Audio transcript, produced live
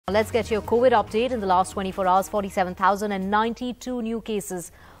Let's get your COVID update. In the last 24 hours, 47,092 new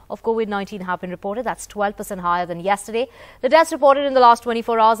cases of COVID-19 have been reported. That's 12% higher than yesterday. The deaths reported in the last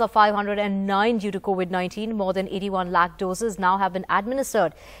 24 hours are 509 due to COVID-19. More than 81 lakh doses now have been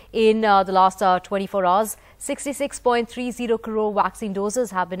administered in the last 24 hours. 66.30 crore vaccine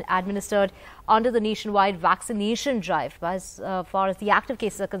doses have been administered under the nationwide vaccination drive. As far as the active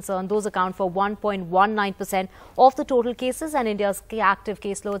cases are concerned, those account for 1.19% of the total cases, and India's active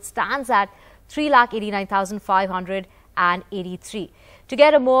caseload stands at 3,89,583. To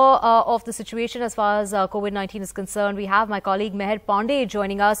get a more of the situation as far as COVID-19 is concerned, we have my colleague Meher Pandey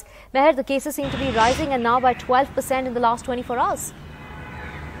joining us. Meher, the cases seem to be rising and now by 12% in the last 24 hours.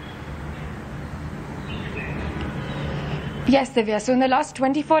 Yes, Divya. So in the last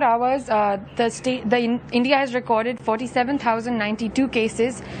 24 hours, India has recorded 47,092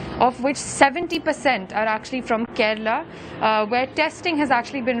 cases, of which 70% are actually from Kerala, where testing has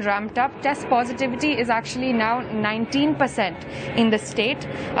actually been ramped up. Test positivity is actually now 19% in the state.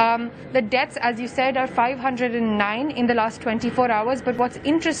 The deaths, as you said, are 509 in the last 24 hours. But what's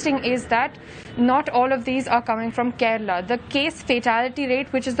interesting is that not all of these are coming from Kerala. The case fatality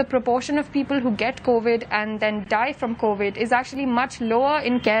rate, which is the proportion of people who get COVID and then die from COVID, is actually much lower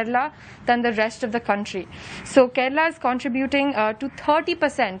in Kerala than the rest of the country. So Kerala is contributing to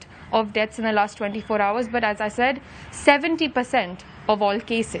 30% of deaths in the last 24 hours, but as I said, 70% of all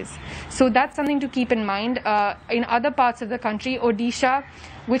cases. So that's something to keep in mind. In other parts of the country, Odisha,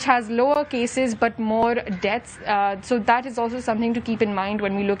 which has lower cases but more deaths, so that is also something to keep in mind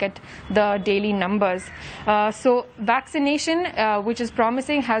when we look at the daily numbers. So vaccination, which is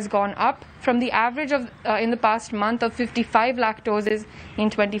promising, has gone up from the average of in the past month of 55 lakh doses in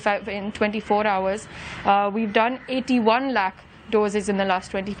 24 hours. We've done 81 lakh doses in the last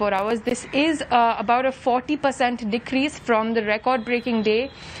 24 hours. This is about a 40% decrease from the record-breaking day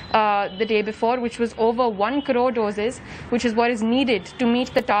the day before, which was over 1 crore doses, which is what is needed to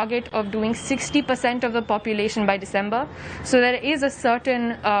meet the target of doing 60% of the population by December. So there is a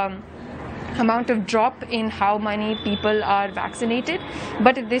certain amount of drop in how many people are vaccinated,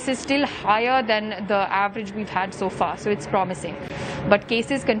 but this is still higher than the average we've had so far, so it's promising. But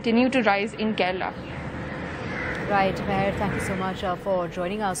cases continue to rise in Kerala. Right, Meher, thank you so much for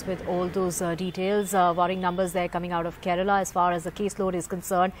joining us with all those details. Worrying numbers there coming out of Kerala as far as the caseload is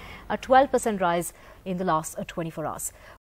concerned. A 12% rise in the last 24 hours.